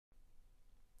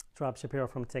Robert Shapiro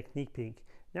from Technique Peak.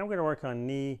 Now we're going to work on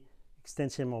knee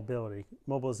extension mobility,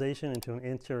 mobilization into an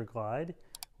anterior glide.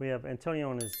 We have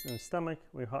Antonio in his stomach.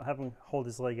 We have him hold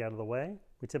his leg out of the way.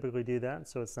 We typically do that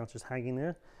so it's not just hanging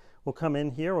there. We'll come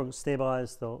in here, we'll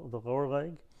stabilize the lower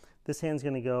leg. This hand's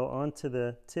going to go onto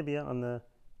the tibia on the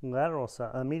lateral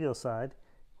side, medial side,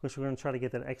 which we're going to try to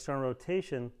get that external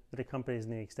rotation that accompanies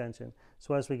knee extension.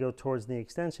 So as we go towards knee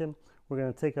extension, we're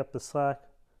going to take up the slack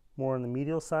more on the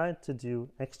medial side to do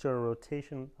external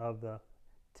rotation of the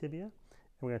tibia. And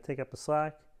we're going to take up the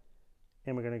slack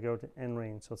and we're going to go to end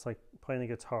range. So it's like playing a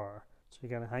guitar. So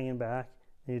you're kind of hanging back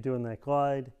and you're doing that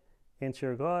glide,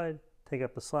 anterior glide, take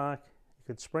up the slack. You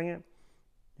could spring it,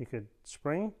 you could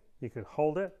spring, you could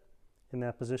hold it in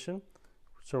that position.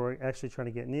 So we're actually trying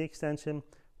to get knee extension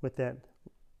with that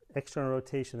external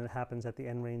rotation that happens at the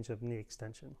end range of knee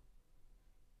extension.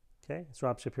 Okay, it's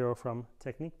Rob Shapiro from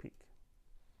Technique Peak.